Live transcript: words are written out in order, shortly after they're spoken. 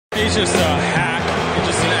he's just a hack. He's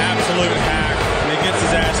just an absolute hack. And he gets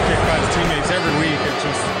his ass kicked by his teammates every week. It's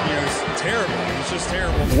just, it's terrible. It's just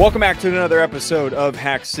terrible. Welcome back to another episode of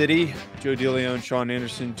Hack City. Joe DeLeone and Sean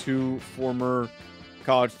Anderson, two former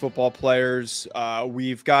college football players.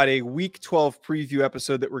 We've got a Week 12 preview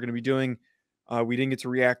episode that we're going to be doing. We didn't get to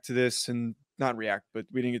react to this, and not react, but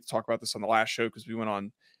we didn't get to talk about this on the last show because we went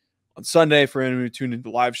on Sunday. For anyone who tuned into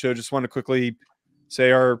the live show, just want to quickly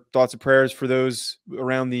say our thoughts and prayers for those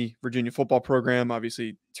around the Virginia football program.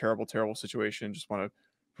 Obviously, terrible situation. Just want to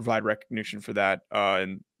provide recognition for that.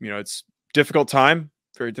 And, it's difficult time,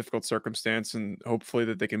 very difficult circumstance, and hopefully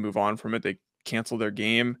that they can move on from it. They canceled their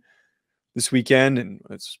game this weekend, and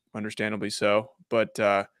it's understandably so. But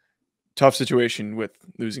tough situation with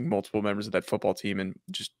losing multiple members of that football team, and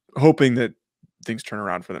just hoping that things turn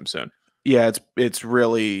around for them soon. Yeah, it's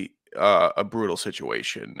really a brutal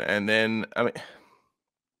situation. And then, I mean,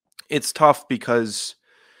 it's tough because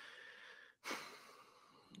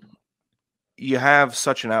you have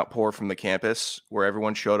such an outpour from the campus where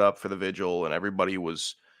everyone showed up for the vigil and everybody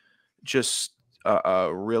was just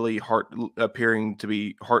really appearing to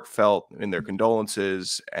be heartfelt in their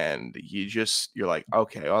condolences. And you're like,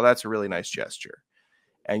 okay, well, that's a really nice gesture.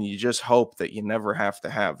 And you just hope that you never have to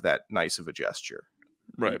have that nice of a gesture.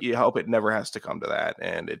 Right. You hope it never has to come to that.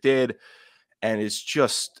 And it did. And it's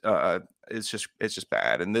just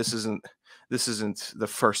bad. And this isn't the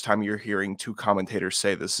first time you're hearing two commentators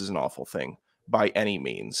say this is an awful thing by any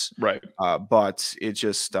means. Right. But it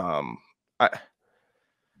just the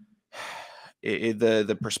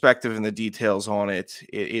perspective and the details on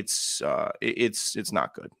it's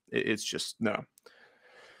not good. It's just no.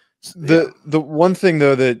 The one thing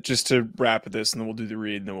though, that just to wrap this, and then we'll do the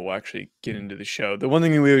read, and then we'll actually get into the show. The one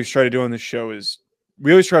thing that we always try to do on this show is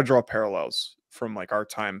we always try to draw parallels from like our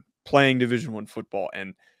time playing Division I football,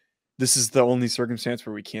 and this is the only circumstance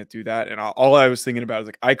where we can't do that. And all I was thinking about is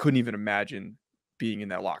like I couldn't even imagine being in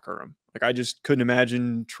that locker room. Like I just couldn't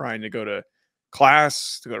imagine trying to go to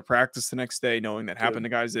class, to go to practice the next day, knowing that happened to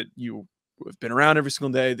guys that you have been around every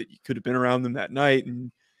single day, that you could have been around them that night,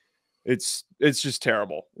 and it's just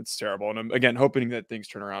terrible. It's terrible. And I'm again hoping that things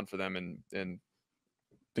turn around for them and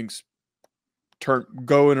things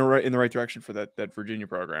go in the right direction for that Virginia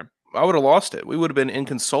program. I would have lost it. We would have been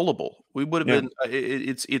inconsolable. We would have been.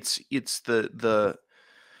 It's the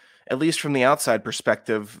at least from the outside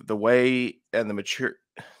perspective, the way and the mature.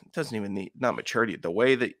 It doesn't even need not maturity. The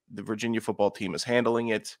way that the Virginia football team is handling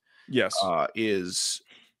it, yes, is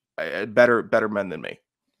better men than me.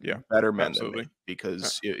 Yeah, better men absolutely. than me,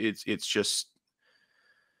 because it's just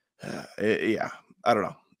I don't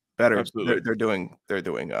know. Better. Absolutely. They're doing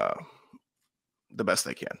the best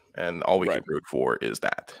they can, and all we can root for is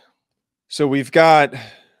that. So we've got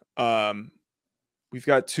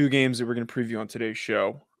two games that we're going to preview on today's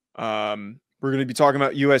show. We're going to be talking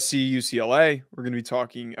about USC, UCLA. We're going to be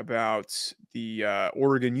talking about the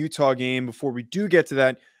Oregon-Utah game. Before we do get to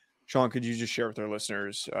that, Sean, could you just share with our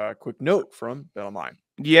listeners a quick note from BetOnline?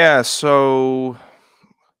 Yeah, so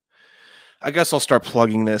I guess I'll start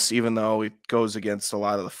plugging this, even though it goes against a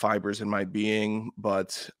lot of the fibers in my being.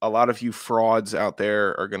 But a lot of you frauds out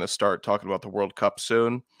there are going to start talking about the World Cup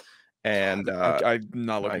soon. And I'm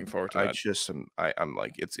not looking forward to that. I'm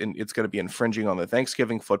like, it's going to be infringing on the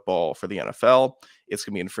Thanksgiving football for the NFL. It's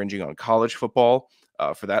going to be infringing on college football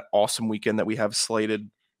for that awesome weekend that we have slated.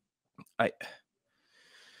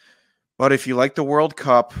 But if you like the World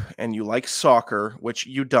Cup and you like soccer, which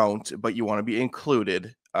you don't, but you want to be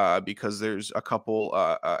included because there's a couple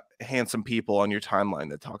handsome people on your timeline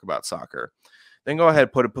that talk about soccer, then go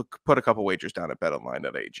ahead, put a couple wagers down at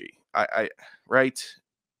betonline.ag.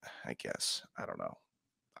 I guess. I don't know.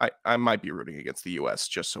 I might be rooting against the U.S.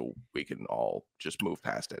 just so we can all just move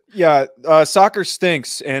past it. Yeah, soccer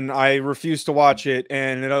stinks, and I refuse to watch it.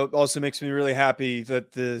 And it also makes me really happy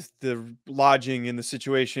that the lodging and the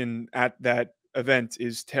situation at that event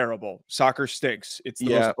is terrible. Soccer stinks. It's the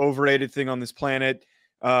most overrated thing on this planet.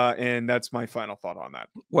 And that's my final thought on that.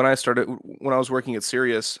 When I was working at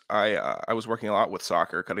Sirius, I was working a lot with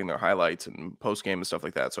soccer, cutting their highlights and post game and stuff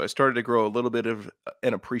like that. So I started to grow a little bit of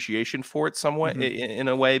an appreciation for it somewhat in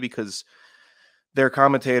a way, because their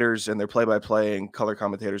commentators and their play-by-play and color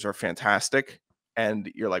commentators are fantastic.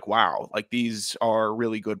 And you're like, wow, like these are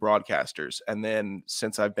really good broadcasters. And then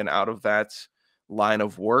since I've been out of that line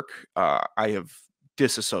of work, I have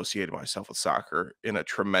disassociated myself with soccer in a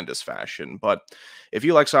tremendous fashion. But if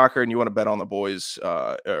you like soccer and you want to bet on the boys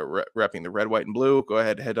repping the red, white, and blue, go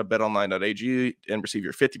ahead, head to betonline.ag and receive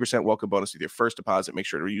your 50% welcome bonus with your first deposit. Make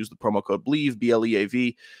sure to use the promo code BLEAV,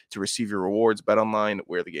 BLEAV, to receive your rewards. BetOnline,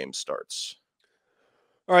 where the game starts.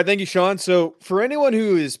 All right, thank you, Sean. So, for anyone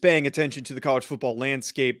who is paying attention to the college football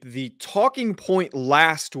landscape, the talking point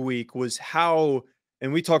last week was how,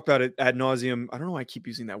 and we talked about it ad nauseum. I don't know why I keep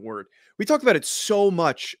using that word. We talked about it so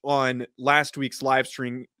much on last week's live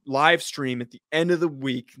stream at the end of the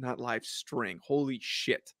week, not live string. Holy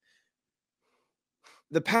shit.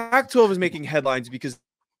 The Pac-12 is making headlines because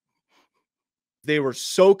they were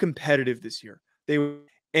so competitive this year. They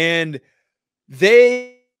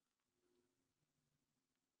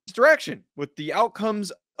direction with the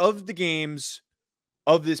outcomes of the games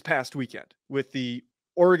of this past weekend, with the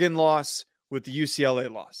Oregon loss, with the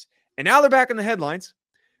UCLA loss. And now they're back in the headlines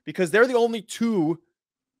because they're the only two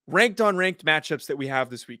ranked on ranked matchups that we have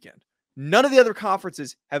this weekend. None of the other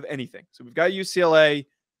conferences have anything. So we've got UCLA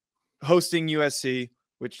hosting USC,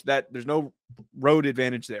 which there's no road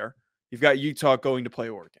advantage there. You've got Utah going to play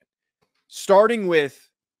Oregon. Starting with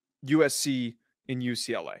USC and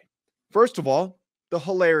UCLA. First of all, the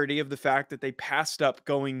hilarity of the fact that they passed up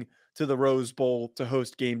going to the Rose Bowl to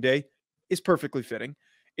host game day is perfectly fitting.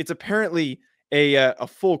 It's apparently a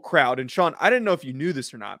full crowd. And Sean, I didn't know if you knew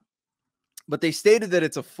this or not, but they stated that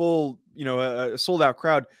it's a full, a sold out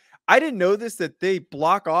crowd. I didn't know this, that they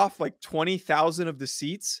block off like 20,000 of the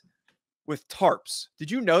seats with tarps. Did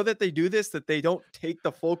you know that they do this, that they don't take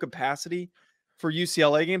the full capacity for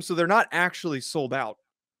UCLA games? So they're not actually sold out.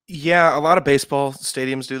 Yeah, a lot of baseball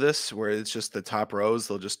stadiums do this, where it's just the top rows.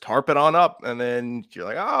 They'll just tarp it on up, and then you're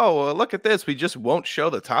like, "Oh, well, look at this. We just won't show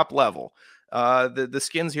the top level." The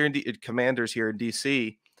Skins here Commanders here in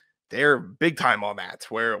DC, they're big time on that.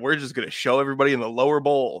 Where we're just going to show everybody in the lower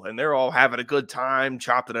bowl, and they're all having a good time,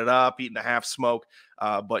 chopping it up, eating a half smoke.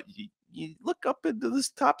 But you look up into this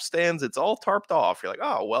top stands, it's all tarped off. You're like,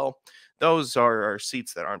 "Oh, well." Those are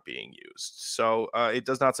seats that aren't being used. So it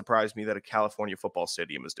does not surprise me that a California football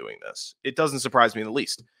stadium is doing this. It doesn't surprise me in the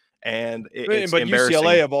least. And it's but embarrassing.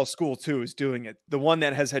 UCLA of all schools too is doing it. The one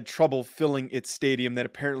that has had trouble filling its stadium, that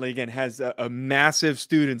apparently again has a massive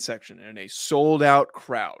student section and a sold out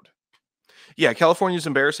crowd. Yeah, California's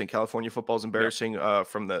embarrassing. California football is embarrassing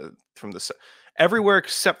from the everywhere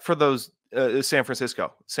except for those San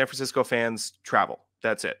Francisco. San Francisco fans travel.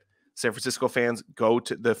 That's it. San Francisco fans go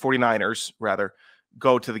to the 49ers,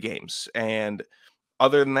 go to the games. And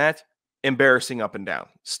other than that, embarrassing up and down.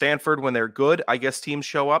 Stanford, when they're good, I guess teams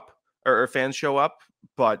show up or fans show up.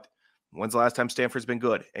 But when's the last time Stanford's been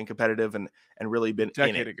good and competitive and really been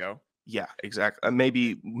Decade in it? ago. Yeah, exactly.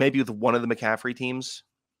 Maybe with one of the McCaffrey teams.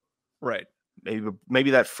 Right.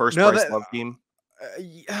 Maybe that first Bryce Love team.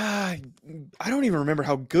 I don't even remember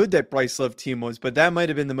how good that Bryce Love team was, but that might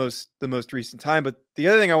have been the most recent time. But the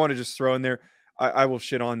other thing I want to just throw in there, I will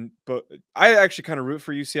shit on, but I actually kind of root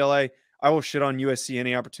for UCLA. I will shit on USC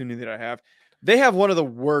any opportunity that I have. They have one of the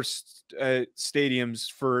worst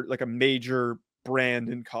stadiums for like a major brand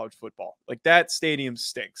in college football. Like that stadium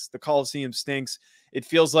stinks. The Coliseum stinks. It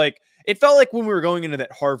felt like when we were going into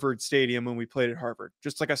that Harvard stadium when we played at Harvard,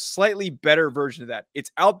 just like a slightly better version of that.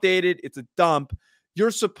 It's outdated. It's a dump.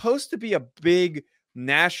 You're supposed to be a big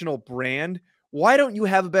national brand. Why don't you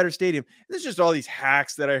have a better stadium? There's just all these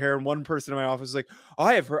hacks that I hear. And one person in my office is like,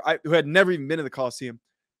 who had never even been to the Coliseum.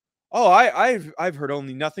 Oh, I've heard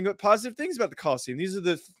only nothing but positive things about the Coliseum. These are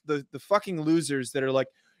the fucking losers that are like,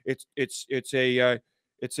 it's a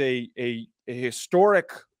historic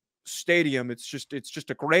stadium. It's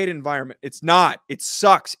just a great environment. It's not. It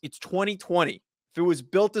sucks. It's 2020. If it was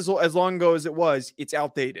built as long ago as it was, it's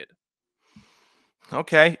outdated.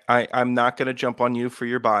 Okay, I'm not going to jump on you for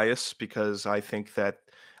your bias, because I think that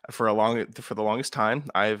for the longest time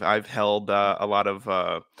I've held a lot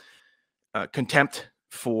of contempt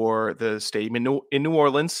for the stadium in New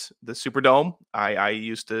Orleans, the Superdome. I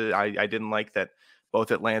didn't like that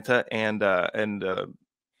both Atlanta and the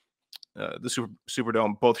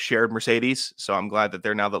Superdome both shared Mercedes. So I'm glad that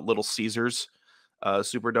they're now the Little Caesars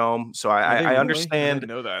Superdome. So I understand. I didn't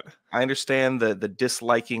know that. I understand the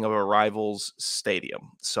disliking of a rival's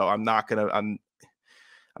stadium. So I'm not gonna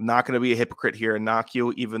be a hypocrite here and knock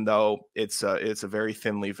you, even though it's a very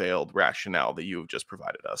thinly veiled rationale that you've just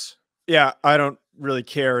provided us. Yeah, I don't really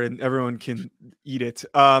care, and everyone can eat it.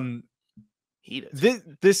 Eat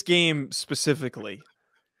it. This game specifically,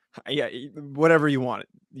 yeah, whatever you want.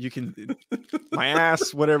 You can my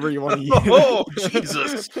ass, whatever you want to eat. Oh,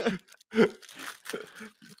 Jesus.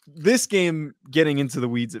 This game, getting into the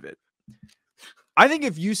weeds of it, I think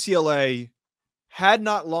if UCLA had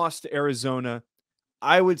not lost to Arizona,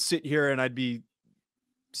 I would sit here and I'd be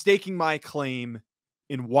staking my claim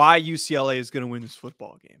in why UCLA is going to win this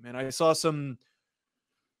football game. And I saw some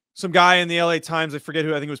guy in the LA Times, I forget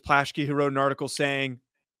who, I think it was Plaschke, who wrote an article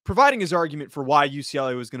providing his argument for why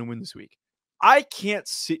UCLA was going to win this week. I can't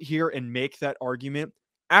sit here and make that argument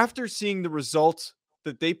after seeing the results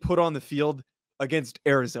that they put on the field against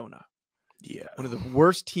Arizona. Yeah. One of the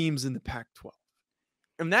worst teams in the Pac-12.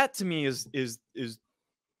 And that to me is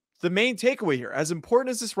the main takeaway here. As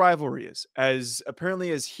important as this rivalry is, as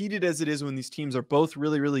apparently as heated as it is when these teams are both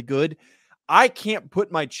really, really good, I can't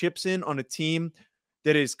put my chips in on a team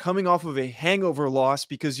that is coming off of a hangover loss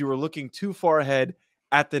because you were looking too far ahead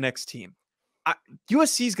at the next team.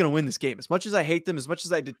 USC is going to win this game. As much as I hate them, as much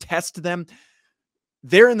as I detest them,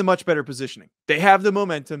 they're in the much better positioning. They have the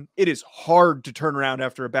momentum. It is hard to turn around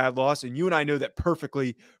after a bad loss. And you and I know that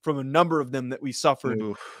perfectly from a number of them that we suffered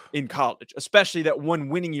in college, especially that one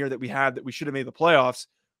winning year that we had that we should have made the playoffs.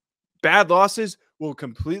 Bad losses will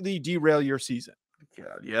completely derail your season.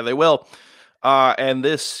 Yeah, they will. And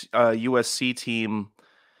this USC team,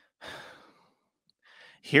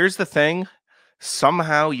 here's the thing.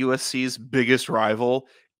 Somehow USC's biggest rival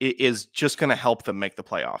is just going to help them make the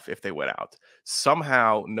playoff if they win out.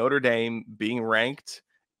 Somehow Notre Dame being ranked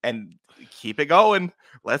and keep it going.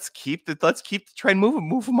 Let's try and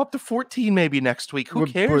move them up to 14 maybe next week. Who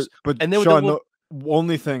cares? But and then Sean, the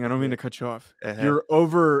only thing, I don't mean to cut you off. Uh-huh.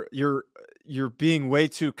 You're being way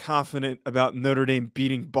too confident about Notre Dame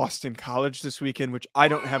beating Boston College this weekend, which I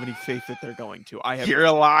don't have any faith that they're going to. You're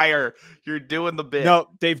a liar. You're doing the bit. No,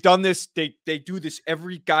 they've done this. They do this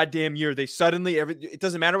every goddamn year. They suddenly it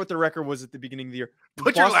doesn't matter what the record was at the beginning of the year.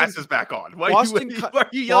 Put your glasses back on. Why are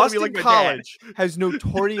you yelling Boston at me like my College dad? has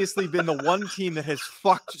notoriously been the one team that has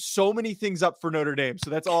fucked so many things up for Notre Dame. So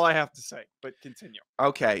that's all I have to say. But continue.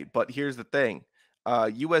 Okay, but here's the thing.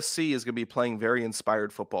 USC is going to be playing very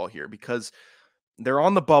inspired football here because they're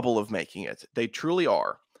on the bubble of making it. They truly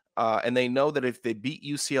are. And they know that if they beat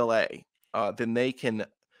UCLA, then they can,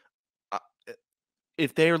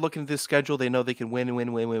 if they are looking at this schedule, they know they can win.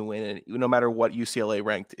 And no matter what UCLA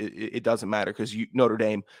ranked, it doesn't matter because Notre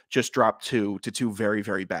Dame just dropped to two very,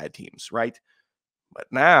 very bad teams, right? But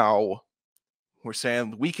now we're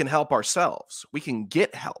saying we can help ourselves. We can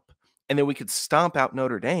get help. And then we could stomp out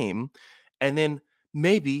Notre Dame. And then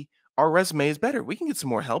maybe our resume is better. We can get some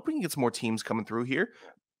more help. We can get some more teams coming through here.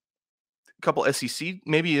 A couple SEC,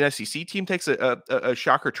 maybe an SEC team takes a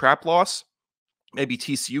shocker trap loss. Maybe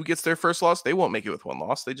TCU gets their first loss. They won't make it with one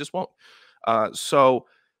loss. They just won't. So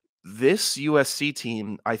this USC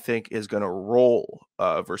team, I think, is going to roll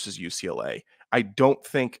versus UCLA. I don't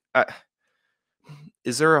think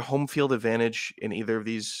is there a home field advantage in either of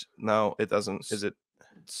these? No, it doesn't. Is it?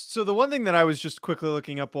 So the one thing that I was just quickly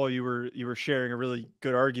looking up while you were sharing a really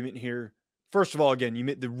good argument here. First of all, again, you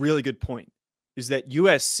made the really good point is that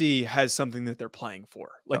USC has something that they're playing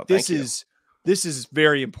for. Like this is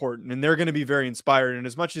very important and they're going to be very inspired. And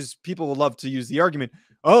as much as people will love to use the argument,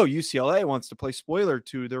 oh, UCLA wants to play spoiler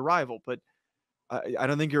to their rival, but I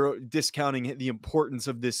don't think you're discounting the importance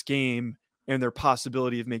of this game and their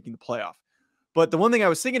possibility of making the playoff. But the one thing I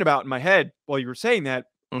was thinking about in my head while you were saying that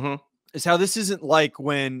is how this isn't like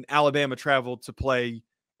when Alabama traveled to play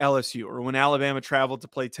LSU or when Alabama traveled to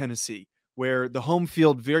play Tennessee, where the home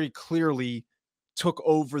field very clearly took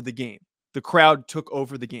over the game. The crowd took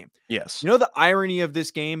over the game. Yes. You know the irony of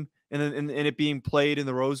this game and it being played in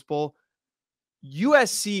the Rose Bowl?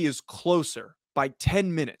 USC is closer by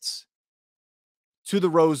 10 minutes to the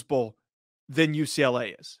Rose Bowl than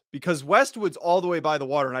UCLA is because Westwood's all the way by the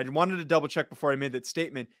water. And I wanted to double check before I made that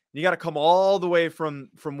statement. You got to come all the way from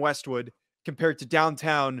Westwood compared to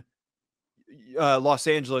downtown Los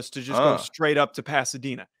Angeles to just go straight up to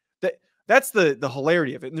Pasadena. That's the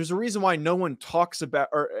hilarity of it. And there's a reason why no one talks about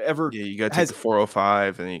or ever. Yeah, you got to take the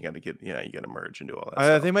 405 and then you got to you got to merge and do all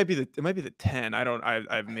that. It might be the 10.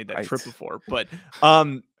 I've made that trip before, but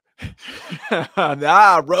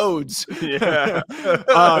roads. Yeah.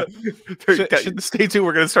 Stay tuned.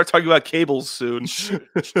 We're going to start talking about cables soon. Should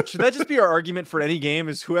that just be our argument for any game?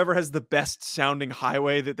 Is whoever has the best sounding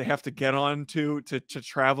highway that they have to get on to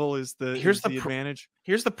travel is the advantage?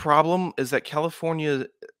 Here's the problem: is that California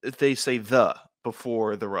they say the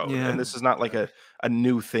before the road, and this is not like a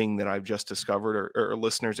new thing that I've just discovered or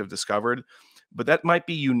listeners have discovered, but that might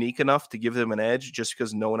be unique enough to give them an edge just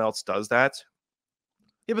because no one else does that.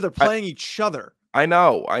 Yeah, but they're playing each other. I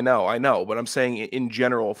know. But I'm saying in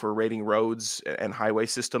general for rating roads and highway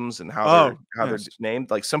systems and how they're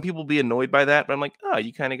named, like some people be annoyed by that, but I'm like,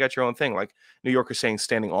 you kind of got your own thing. Like New York is saying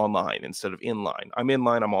standing on line instead of in line. I'm in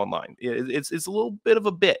line, I'm on line. It's a little bit of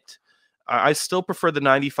a bit. I still prefer the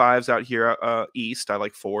 95s out here east. I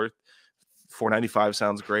like 4th, 495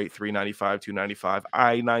 sounds great. 395, 295,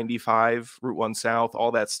 I-95, Route 1 South,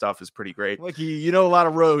 all that stuff is pretty great. Like you know a lot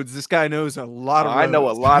of roads. This guy knows a lot of roads. I know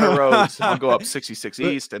a lot of roads. I'll go up 66 But-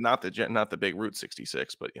 East and not the big Route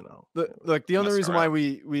 66, but the only reason why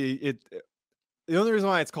the only reason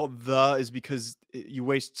why it's called is because you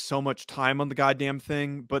waste so much time on the goddamn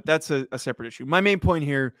thing, but that's a separate issue. My main point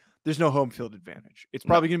here, there's no home field advantage. It's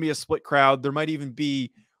probably going to be a split crowd. There might even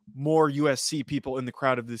be more USC people in the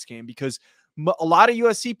crowd of this game because a lot of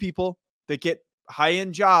USC people that get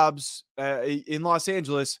high-end jobs in Los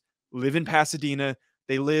Angeles live in Pasadena.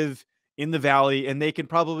 They live in the Valley, and they can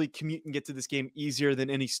probably commute and get to this game easier than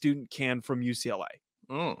any student can from UCLA.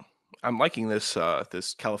 I'm liking this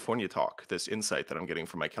this California talk, this insight that I'm getting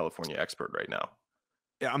from my California expert right now.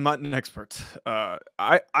 Yeah, I'm not an expert.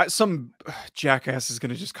 Some jackass is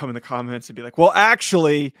going to just come in the comments and be like, "Well,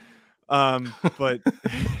 actually," but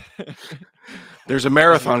there's a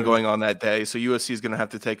marathon going on that day, so USC is going to have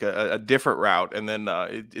to take a different route, and then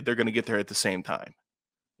they're going to get there at the same time.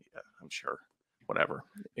 Yeah, I'm sure. Whatever.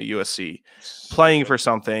 USC playing for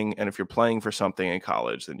something, and if you're playing for something in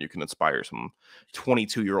college, then you can inspire some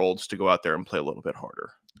 22-year-olds to go out there and play a little bit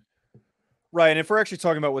harder. Right, and if we're actually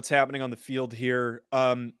talking about what's happening on the field here,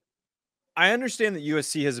 I understand that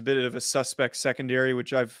USC has a bit of a suspect secondary,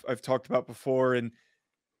 which I've talked about before, and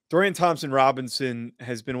Dorian Thompson-Robinson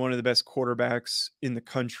has been one of the best quarterbacks in the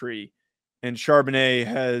country, and Charbonnet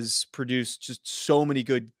has produced just so many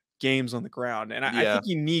good games on the ground, and I think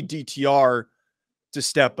you need DTR to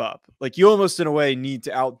step up. Like, you almost in a way need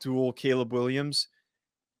to outduel Caleb Williams.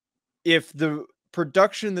 If the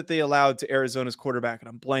production that they allowed to Arizona's quarterback, and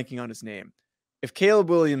I'm blanking on his name, if Caleb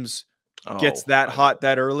Williams gets that hot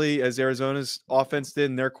that early as Arizona's offense did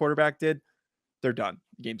and their quarterback did, they're done.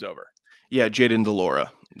 Game's over. Yeah, Jaden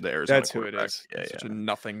DeLeora, the Arizona That's who it is. Yeah, such a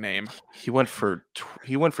nothing name. He went for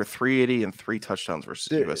 380 and 3 touchdowns versus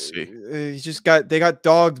USC. They got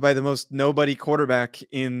dogged by the most nobody quarterback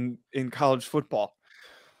in college football.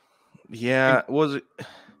 Yeah,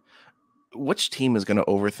 which team is going to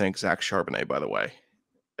overthink Zach Charbonnet, by the way,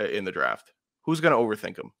 in the draft? Who's going to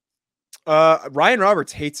overthink him? Ryan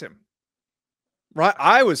Roberts hates him.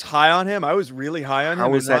 I was high on him. I was really high on him.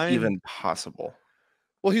 How is that even possible?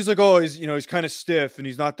 Well, he's like, he's kind of stiff and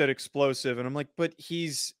he's not that explosive. And I'm like, but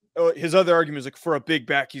his other argument is like, for a big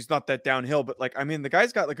back, he's not that downhill. But like, I mean, the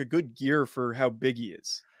guy's got like a good gear for how big he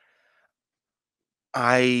is.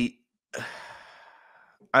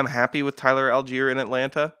 I'm happy with Tyler Algier in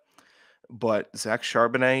Atlanta, but Zach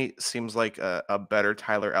Charbonnet seems like a better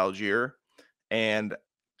Tyler Algier, and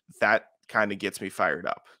that kind of gets me fired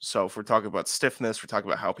up. So if we're talking about stiffness, we're talking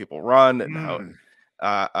about how people run and how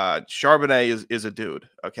Charbonnet is a dude.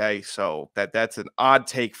 Okay, so that's an odd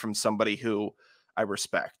take from somebody who I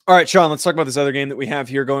respect. All right, Sean, let's talk about this other game that we have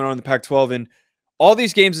here going on in the Pac-12. And all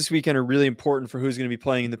these games this weekend are really important for who's going to be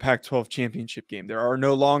playing in the Pac-12 championship game. There are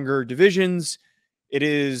no longer divisions. It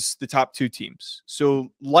is the top 2 teams.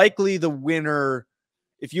 So likely the winner,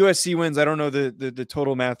 if USC wins, I don't know the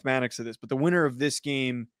total mathematics of this, but the winner of this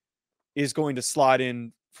game is going to slot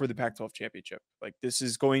in for the Pac-12 championship. Like, this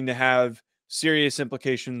is going to have serious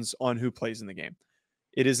implications on who plays in the game.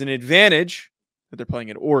 It is an advantage that they're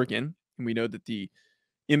playing at Oregon, and we know that the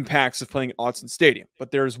impacts of playing at Autzen Stadium.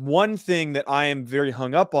 But there's one thing that I am very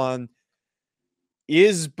hung up on.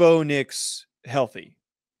 Is Bo Nix healthy?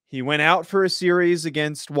 He went out for a series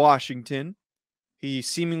against Washington. He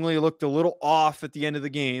seemingly looked a little off at the end of the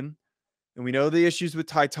game. And we know the issues with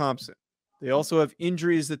Ty Thompson. They also have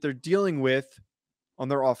injuries that they're dealing with on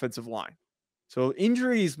their offensive line. So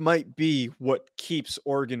injuries might be what keeps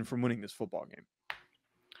Oregon from winning this football game.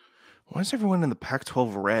 Why is everyone in the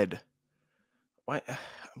Pac-12 red? Why?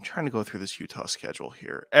 I'm trying to go through this Utah schedule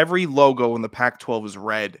here. Every logo in the Pac-12 is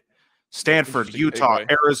red. Stanford, Utah,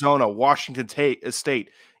 Arizona, Washington State,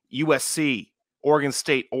 USC, Oregon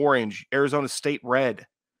State, orange, Arizona State, red.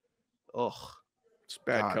 Ugh. It's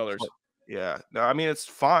bad colors. Yeah. No, I mean, it's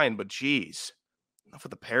fine, but geez. Enough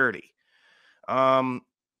with the parody.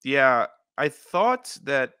 Yeah, I thought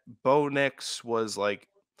that Bo Nix was like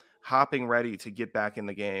hopping ready to get back in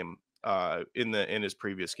the game in his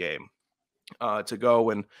previous game to go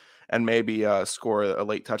and maybe score a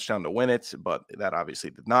late touchdown to win it, but that obviously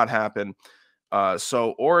did not happen.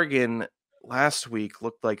 So Oregon last week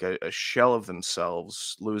looked like a shell of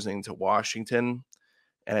themselves, losing to Washington.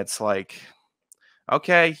 And it's like,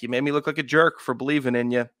 okay, you made me look like a jerk for believing in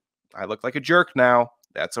you. I look like a jerk now.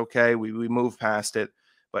 That's okay. We move past it.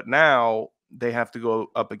 But now they have to go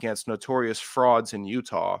up against notorious frauds in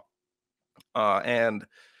Utah. And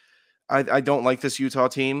I don't like this Utah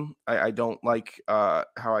team. I don't like how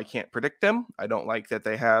I can't predict them. I don't like that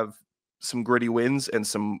they have some gritty wins and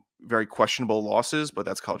some very questionable losses, but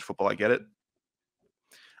that's college football. I get it.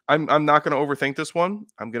 I'm not going to overthink this one.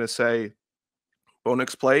 I'm going to say Bo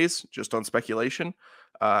Nix plays just on speculation,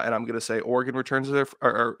 and I'm going to say Oregon returns to their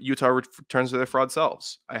or Utah returns to their fraud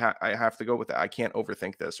selves. I have to go with that. I can't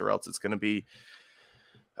overthink this, or else it's going to be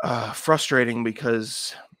frustrating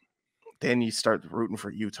because then you start rooting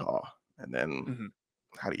for Utah, and then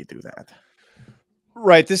how do you do that?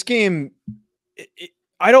 Right. This game,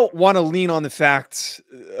 I don't want to lean on the fact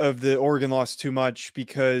of the Oregon loss too much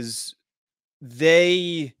because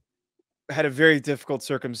they had a very difficult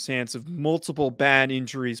circumstance of multiple bad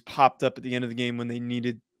injuries popped up at the end of the game when they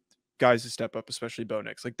needed guys to step up, especially Bo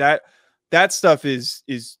Nix. Like that stuff is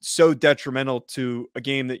so detrimental to a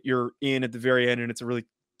game that you're in at the very end, and it's a really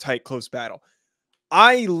tight, close battle.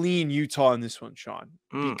 I lean Utah in this one, Sean,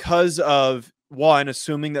 because of one,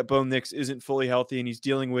 assuming that Bo Nix isn't fully healthy and he's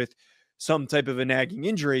dealing with some type of a nagging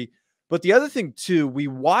injury. But the other thing too, we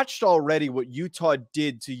watched already what Utah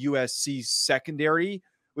did to USC's secondary,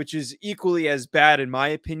 which is equally as bad, in my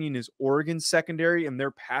opinion, as Oregon's secondary and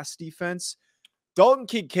their pass defense. Dalton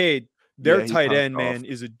Kincaid, their tight end, man,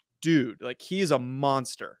 is a dude. Like, he is a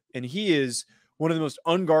monster, and he is one of the most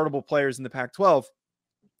unguardable players in the Pac-12.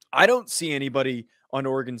 I don't see anybody on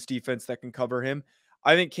Oregon's defense that can cover him.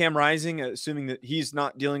 I think Cam Rising, assuming that he's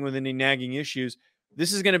not dealing with any nagging issues,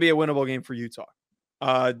 this is going to be a winnable game for Utah.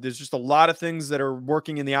 There's just a lot of things that are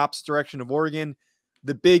working in the opposite direction of Oregon.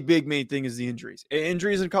 The big main thing is the injuries.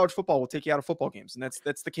 Injuries in college football will take you out of football games, and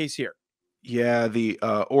that's the case here. Yeah, the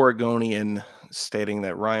Oregonian stating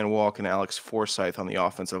that Ryan Walk and Alex Forsyth on the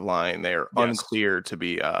offensive line, they're unclear to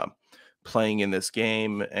be playing in this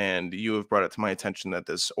game, and you have brought it to my attention that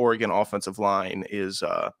this Oregon offensive line is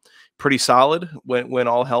pretty solid when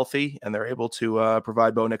all healthy, and they're able to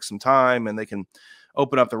provide Bo Nix some time, and they can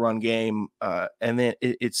open up the run game, and then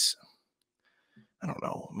it's I don't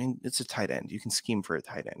know. I mean, it's a tight end. You can scheme for a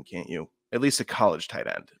tight end, can't you? At least a college tight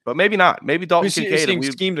end, but maybe not. Maybe Dalton Kincaid.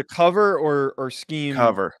 Scheme to cover or scheme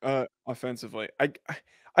cover offensively.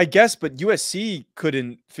 I guess, but USC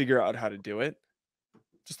couldn't figure out how to do it.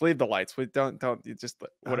 Just leave the lights. Don't just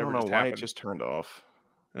whatever. I don't know why it just turned off.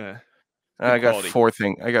 I got four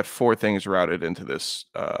things routed into this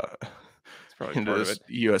into this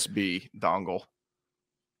USB dongle.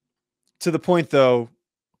 To the point, though,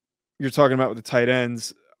 you're talking about with the tight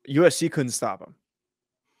ends, USC couldn't stop him.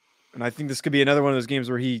 And I think this could be another one of those games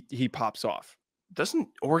where he pops off. Doesn't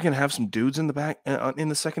Oregon have some dudes in the back in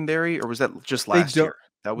the secondary, or was that just last year?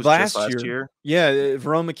 That was just last year. Yeah,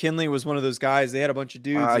 Verone McKinley was one of those guys. They had a bunch of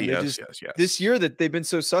dudes. Yes. This year that they've been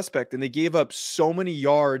so suspect, and they gave up so many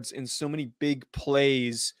yards and so many big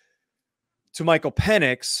plays to Michael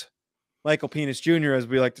Penix, Michael Penis Jr., as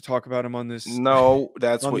we like to talk about him on this. No,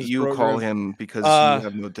 that's what you call him because you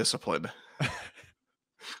have no discipline.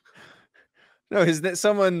 No,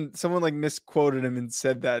 someone like misquoted him and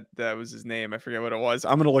said that was his name. I forget what it was.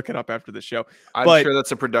 I'm gonna look it up after the show. I'm sure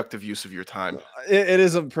that's a productive use of your time. It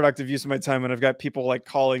is a productive use of my time, and I've got people like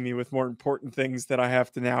calling me with more important things that I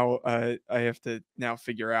have to now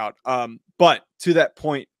figure out. But to that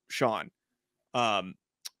point, Sean,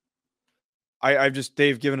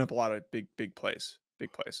 they've given up a lot of big plays.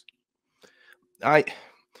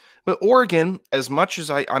 But Oregon, as much as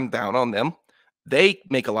I'm down on them, they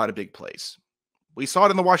make a lot of big plays. We saw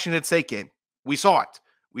it in the Washington State game. We saw it.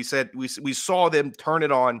 We saw them turn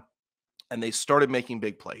it on, and they started making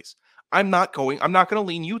big plays. I'm not going to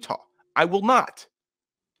lean Utah. I will not.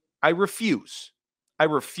 I refuse. I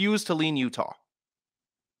refuse to lean Utah.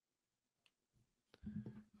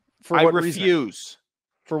 For what refuse.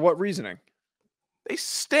 For what reasoning? They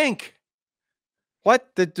stink. What?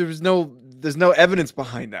 There's no evidence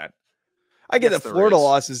behind that. I get that Florida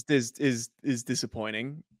loss is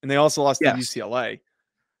disappointing, and they also lost to UCLA.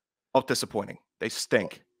 All disappointing. They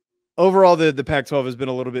stink. Overall, the Pac-12 has been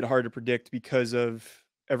a little bit hard to predict because of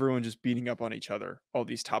everyone just beating up on each other. All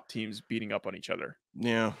these top teams beating up on each other.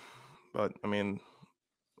 Yeah, but I mean,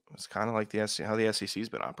 it's kind of like how the SEC's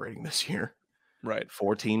been operating this year. Right.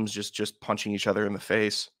 4 teams just punching each other in the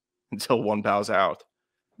face until one bows out.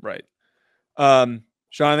 Right. Sean,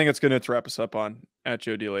 I think it's going to wrap us up on at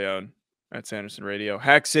Joe DeLeone. At Sanderson Radio.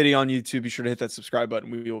 Hack City on YouTube. Be sure to hit that subscribe button.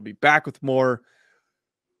 We will be back with more.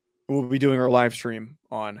 We'll be doing our live stream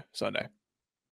on Sunday.